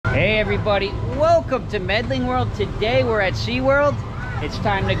Hey everybody, welcome to Medling World. Today we're at SeaWorld. It's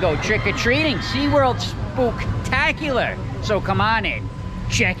time to go trick-or-treating. SeaWorld Spooktacular. So come on in,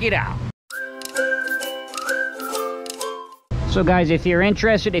 check it out. So guys, if you're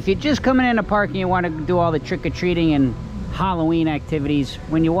interested, if you're just coming in the park and you want to do all the trick-or-treating and Halloween activities,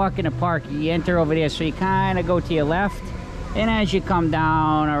 when you walk in the park, you enter over there, so you kind of go to your left, and as you come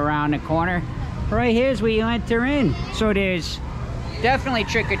down around the corner, right here's where you enter in. So there's definitely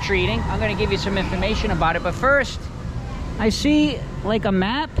trick-or-treating. I'm going to give you some information about it, but first I see like a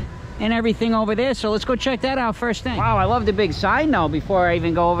map and everything over there, so let's go check that out first thing. Wow, I love the big sign though. Before I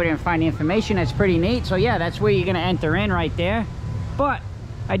even go over there and find the information, that's pretty neat. So yeah, that's where you're going to enter in right there. But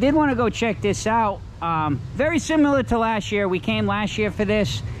I did want to go check this out. Very similar to last year. We came last year for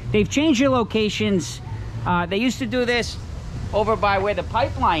this. They've changed your locations. They used to do this over by where the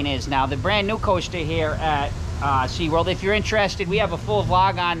pipeline is now, the brand new coaster here at SeaWorld. If you're interested, we have a full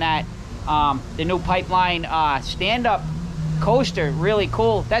vlog on that. The new pipeline stand-up coaster, really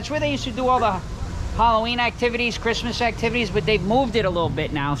cool. That's where they used to do all the Halloween activities, Christmas activities, but they've moved it a little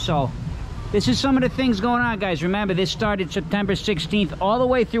bit now. So this is some of the things going on, guys. Remember, this started September 16th all the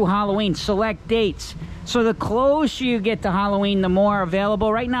way through Halloween. Select dates. So the closer you get to Halloween, the more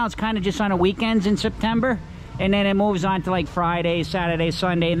available. Right now, it's kind of just on the weekends in September, and then it moves on to like Friday, Saturday,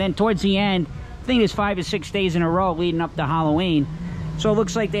 Sunday, and then towards the end, I think there's 5 or 6 days in a row leading up to Halloween. So it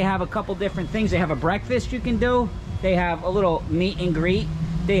looks like they have a couple different things. They have a breakfast you can do. They have a little meet and greet.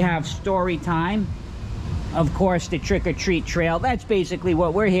 They have story time. Of course, the trick-or-treat trail. That's basically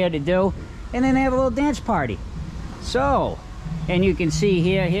what we're here to do. And then they have a little dance party. So, and you can see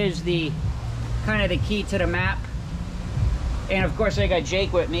here, here's the kind of the key to the map. And of course, I got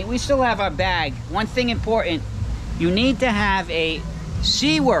Jake with me. We still have our bag. One thing important, you need to have a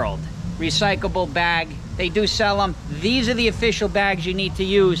SeaWorld recyclable bag. They do sell them. These are the official bags you need to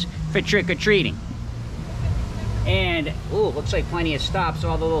use for trick-or-treating. And ooh, looks like plenty of stops,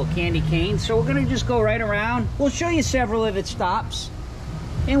 all the little candy canes. So we're gonna just go right around. We'll show you several of the stops,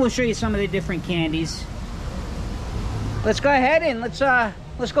 and we'll show you some of the different candies. Let's go ahead and let's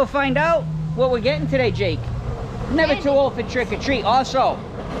go find out what we're getting today, Jake. Never too old for trick-or-treat. Also,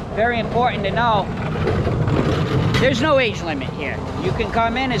 very important to know, there's no age limit here. You can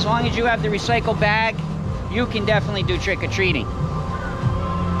come in as long as you have the recycled bag. You can definitely do trick-or-treating.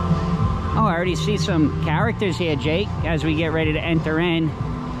 Oh, I already see some characters here, Jake, as we get ready to enter in.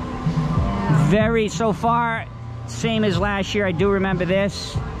 Very, so far, same as last year. I do remember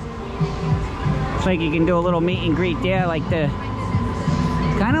this. Looks like you can do a little meet and greet there, like the,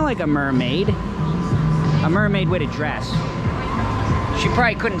 kind of like a mermaid. A mermaid with a dress. She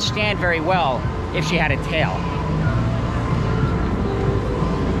probably couldn't stand very well if she had a tail.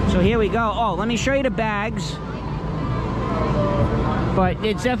 So here we go. Oh, let me show you the bags. But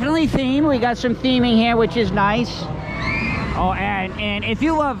it's definitely themed. We got some theming here, which is nice. Oh, and if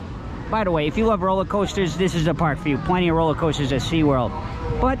you love, by the way, if you love roller coasters, this is the park for you. Plenty of roller coasters at SeaWorld.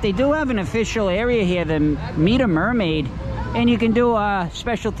 But they do have an official area here, the Meet a Mermaid, and you can do a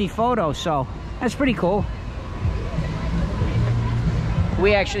specialty photo, so that's pretty cool.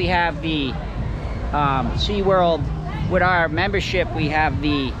 We actually have the SeaWorld, with our membership, we have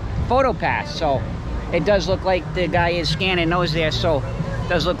the photo pass, so it does look like the guy is scanning those there, so it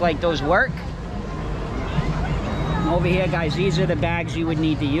does look like those work. Over here, guys, these are the bags you would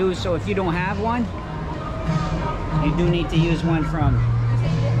need to use. So if you don't have one, you do need to use one from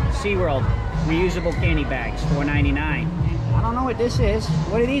SeaWorld. Reusable candy bags, $4.99. I don't know what this is.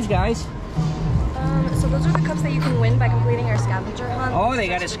 What are these, guys? So those are the cups that you can win by completing our scavenger hunt. Oh, they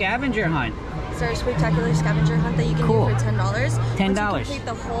got a scavenger hunt. It's our spectacular scavenger hunt that you can do for $10. $10. Once you complete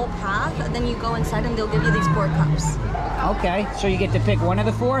the whole path, then you go inside and they'll give you these 4 cups. Okay, so you get to pick one of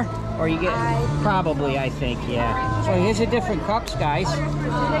the 4? Or you get, probably, I think, yeah. So here's the different cups, guys.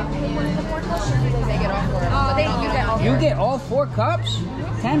 You get all 4 cups?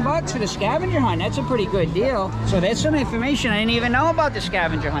 $10 for the scavenger hunt. That's a pretty good deal. So there's some information I didn't even know about the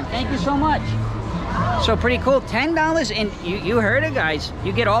scavenger hunt. Thank you so much. So pretty cool. $10, and you heard it, guys.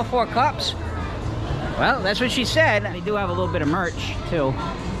 You get all 4 cups. Well, that's what she said. They do have a little bit of merch, too.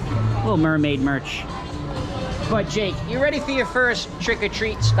 A little mermaid merch. But Jake, you ready for your first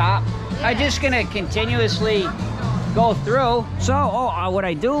trick-or-treat stop? I'm just gonna continuously go through. So, what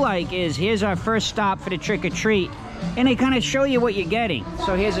I do like is, here's our first stop for the trick-or-treat, and they kind of show you what you're getting.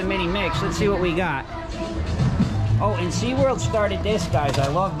 So here's a mini mix. Let's see what we got. Oh, and SeaWorld started this, guys. I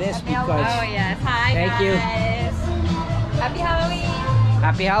love this because... Oh, yes. Hi, thank guys. You. Happy Halloween.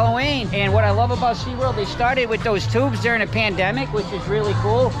 Happy Halloween. And what I love about SeaWorld, they started with those tubes during the pandemic, which is really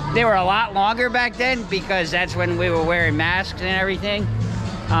cool. They were a lot longer back then because that's when we were wearing masks and everything.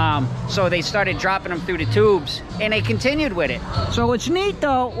 So they started dropping them through the tubes, and they continued with it. So what's neat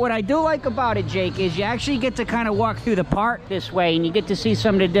though, what I do like about it, Jake, is you actually get to kind of walk through the park this way, and you get to see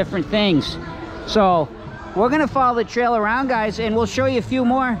some of the different things. So we're gonna follow the trail around, guys, and we'll show you a few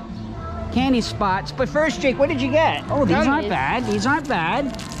more candy spots. But first, Jake, what did you get? Oh, these aren't bad. These aren't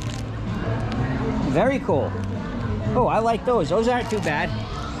bad. Very cool. Oh, I like those. Those aren't too bad.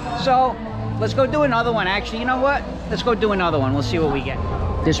 So let's go do another one. Actually, you know what? Let's go do another one. We'll see what we get.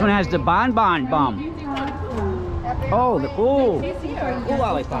 This one has the bonbon bum. Oh, the cool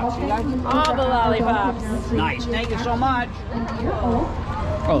lollipops. You guys? All the lollipops. Nice. Thank you so much.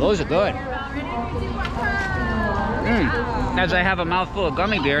 Oh, those are good. As I have a mouthful of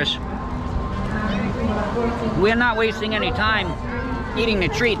gummy bears. We're not wasting any time eating the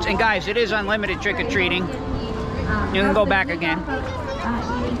treats. And guys, it is unlimited trick-or-treating. You can go back again.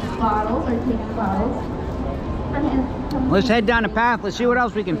 Let's head down the path. Let's see what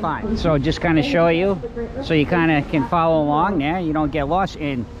else we can find. So just kind of show you, so you kind of can follow along there. You don't get lost.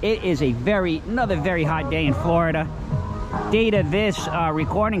 And it is another very hot day in Florida. Date of this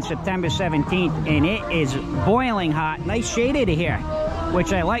recording, September 17th, and it is boiling hot. Nice shaded here,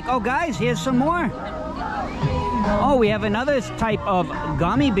 which I like. Oh, guys, here's some more. Oh, we have another type of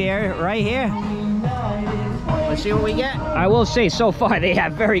gummy bear right here. Let's see what we get. I will say, so far, they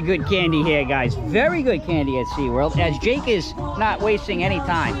have very good candy here, guys. Very good candy at SeaWorld, as Jake is not wasting any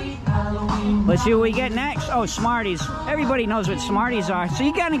time. Let's see what we get next. Oh, Smarties. Everybody knows what Smarties are, so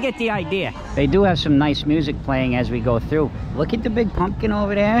you gotta get the idea. They do have some nice music playing as we go through. Look at the big pumpkin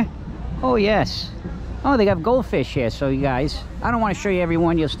over there. Oh, yes. Oh, they got goldfish here, so you guys, I don't want to show you every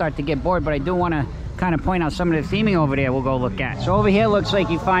one. You'll start to get bored, but I do want to kind of point out some of the theming over there we'll go look at. So over here looks like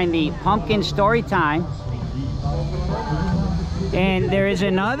you find the pumpkin story time. And there is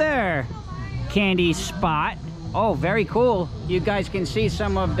another candy spot. Oh, very cool. You guys can see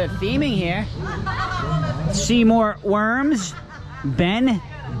some of the theming here. Seymour Worms, Ben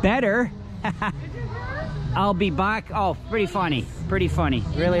Better. I'll be back. Oh, pretty funny. Pretty funny.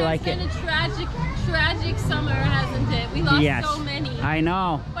 Really like it. It's been a tragic summer, hasn't it? We lost so many. I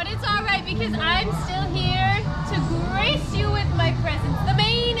know. But it's all right because I'm still here to grace you with my presence. The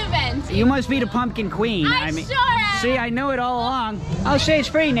main event. You must be the pumpkin queen. I mean, sure am. See, I knew it all along. I'll say it's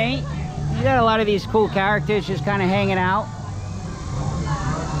pretty neat. You got a lot of these cool characters just kind of hanging out.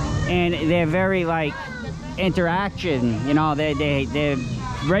 And they're very, like, interaction. You know, they're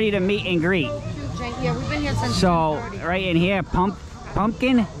ready to meet and greet. Yeah, we've been here since. So, right in here,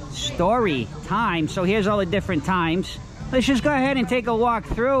 pumpkin story time. So here's all the different times. Let's just go ahead and take a walk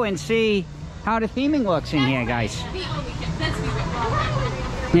through and see how the theming looks in here, guys.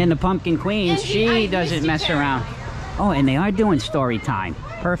 And the pumpkin queen, she doesn't mess around. Oh, and they are doing story time.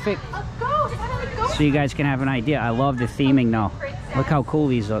 Perfect. So you guys can have an idea. I love the theming though. Look how cool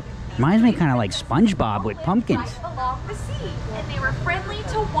these look. Reminds me kind of like SpongeBob with pumpkins. Along the sea, and they were friendly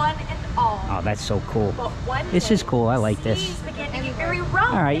to one and all. Oh, that's so cool. This is cool. I like this. Began to get very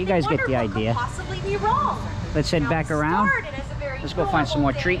rough, all right, you guys get the idea. Possibly be wrong. Let's head back around. Let's go find some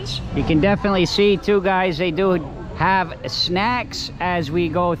more treats. You can definitely see too, guys, they do have snacks as we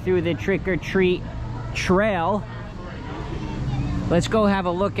go through the trick-or-treat trail. Let's go have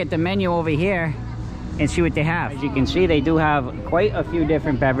a look at the menu over here and see what they have. As you can see, they do have quite a few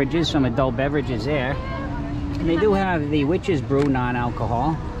different beverages, some adult beverages there. And they do have the Witch's Brew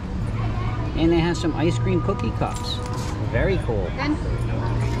non-alcohol. And they have some ice cream cookie cups. Very cool.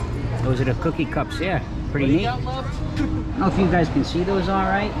 Those are the cookie cups there. Pretty neat. I don't know if you guys can see those all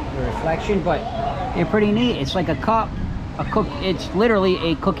right, the reflection, but they're pretty neat. It's like a cup, it's literally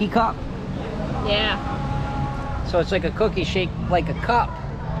a cookie cup. Yeah. So it's like a cookie shaped like a cup.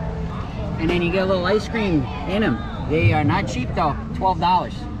 And then you get a little ice cream in them. They are not cheap though,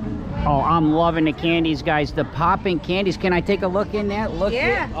 $12. Oh, I'm loving the candies, guys. The popping candies. Can I take a look in there? Look.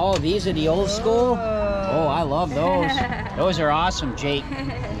 Yeah. Oh, these are the old school. Oh, I love those. Those are awesome, Jake.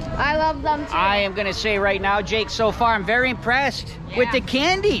 I love them too. I am gonna say right now, Jake, so far I'm very impressed with the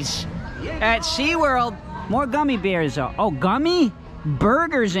candies at SeaWorld. More gummy bears though. Oh, gummy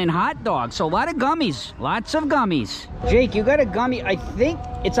burgers and hot dogs. So a lot of gummies, lots of gummies. Jake, you got a gummy. I think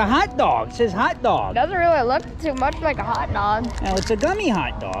it's a hot dog. It says hot dog. Doesn't really look too much like a hot dog. Now it's a gummy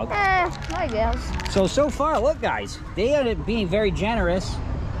hot dog. I guess. So far, look, guys, they are being very generous.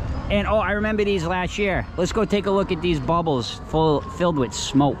 And oh, I remember these last year. Let's go take a look at these bubbles filled with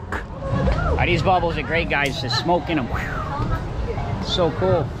smoke. Oh, these bubbles are great, guys. There's smoke in them. So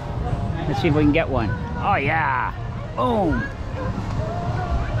cool. Let's see if we can get one. Oh yeah. Boom.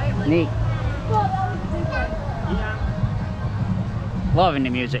 Neat. Loving the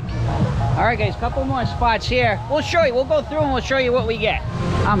music. All right, guys, couple more spots here. We'll show you. We'll go through and we'll show you what we get.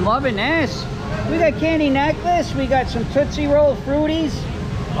 I'm loving this. We got candy necklace. We got some Tootsie Roll Fruities.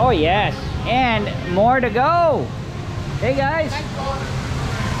 Oh yes, and more to go. Hey guys.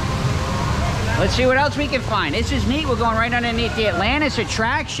 Let's see what else we can find. This is neat. We're going right underneath the Atlantis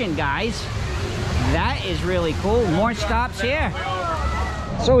attraction, guys. That is really cool. More stops here.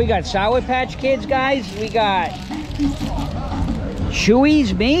 So we got Sour Patch Kids, guys. We got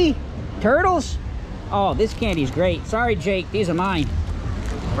Chewies, me, Turtles. Oh, this candy's great. Sorry, Jake. These are mine.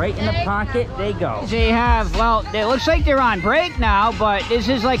 Right in the pocket they go. They have, well, it looks like they're on break now, but this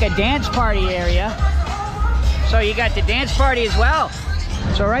is like a dance party area. So you got the dance party as well.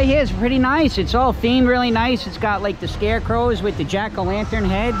 So right here is pretty nice. It's all themed really nice. It's got like the scarecrows with the jack-o'-lantern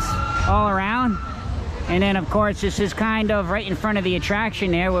heads all around. And then of course this is kind of right in front of the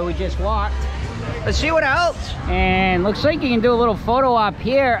attraction there where we just walked. Let's see what else. And looks like you can do a little photo op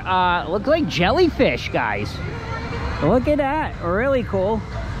here. Looks like jellyfish, guys. Look at that, really cool.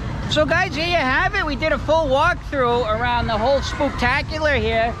 So guys, here you have it. We did a full walkthrough around the whole spooktacular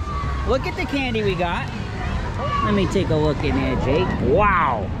here. Look at the candy we got. Let me take a look in there, Jake.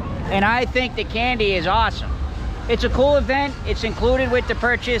 Wow. And I think the candy is awesome. It's a cool event. It's included with the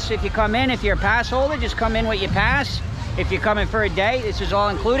purchase. If you come in, if you're a pass holder, just come in with your pass. If you're coming for a day, this is all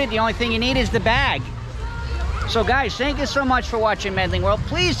included. The only thing you need is the bag. So guys, thank you so much for watching Medling World.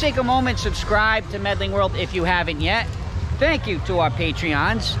 Please take a moment, subscribe to Medling World if you haven't yet. Thank you to our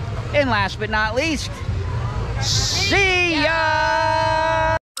Patreons. And last but not least, see ya!